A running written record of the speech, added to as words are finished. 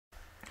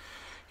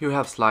You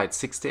have slide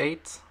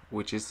 68,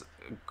 which is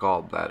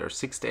gallbladder.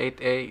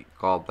 68A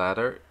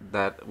gallbladder,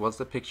 that was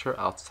the picture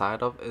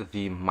outside of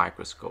the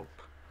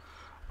microscope.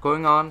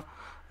 Going on,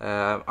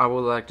 I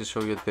would like to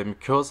show you the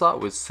mucosa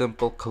with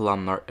simple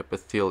columnar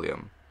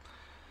epithelium.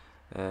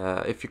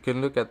 If you can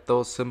look at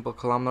those simple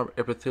columnar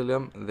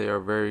epithelium, they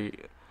are very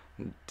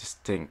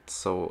distinct,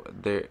 so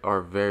they are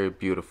very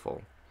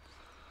beautiful.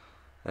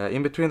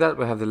 In between that,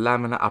 we have the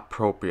lamina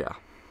propria.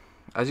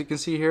 As you can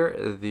see here,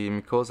 the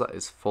mucosa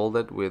is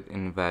folded with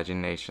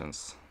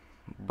invaginations,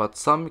 but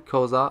some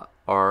mucosa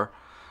are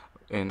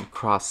in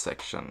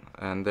cross-section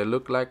and they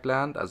look like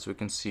gland, as we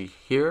can see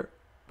here,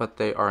 but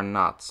they are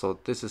not. So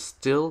this is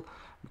still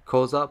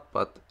mucosa,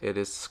 but it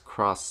is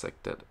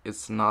cross-sected.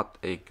 It's not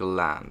a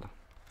gland.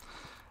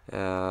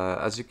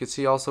 As you can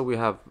see also, we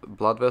have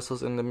blood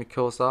vessels in the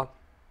mucosa.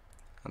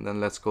 And then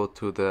let's go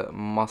to the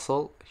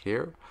muscle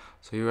here.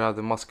 So here we have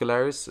the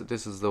muscularis.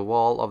 This is the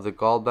wall of the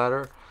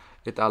gallbladder.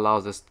 It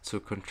allows us to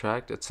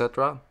contract,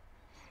 etc.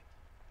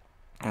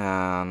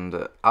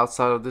 And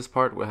outside of this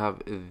part we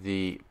have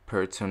the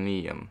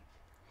peritoneum.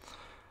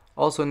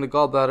 Also in the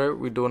gallbladder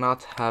we do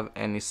not have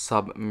any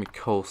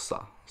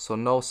submucosa. So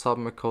no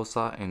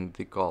submucosa in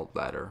the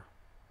gallbladder.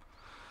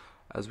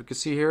 As we can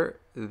see here,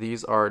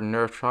 these are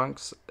nerve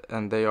trunks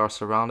and they are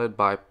surrounded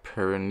by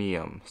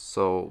perineum.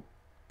 So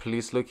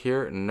please look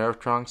here, nerve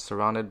trunks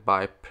surrounded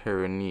by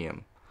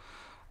perineum.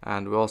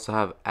 And we also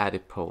have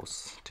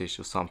adipose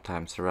tissue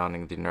sometimes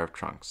surrounding the nerve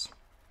trunks.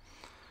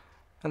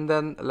 And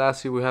then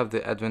lastly we have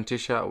the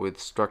Adventitia with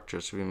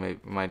structures. We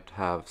might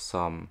have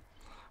some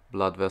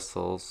blood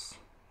vessels,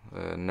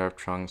 nerve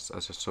trunks,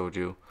 as I showed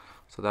you.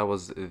 So that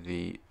was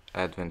the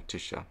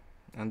Adventitia.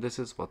 And this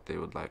is what they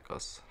would like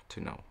us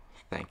to know.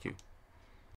 Thank you.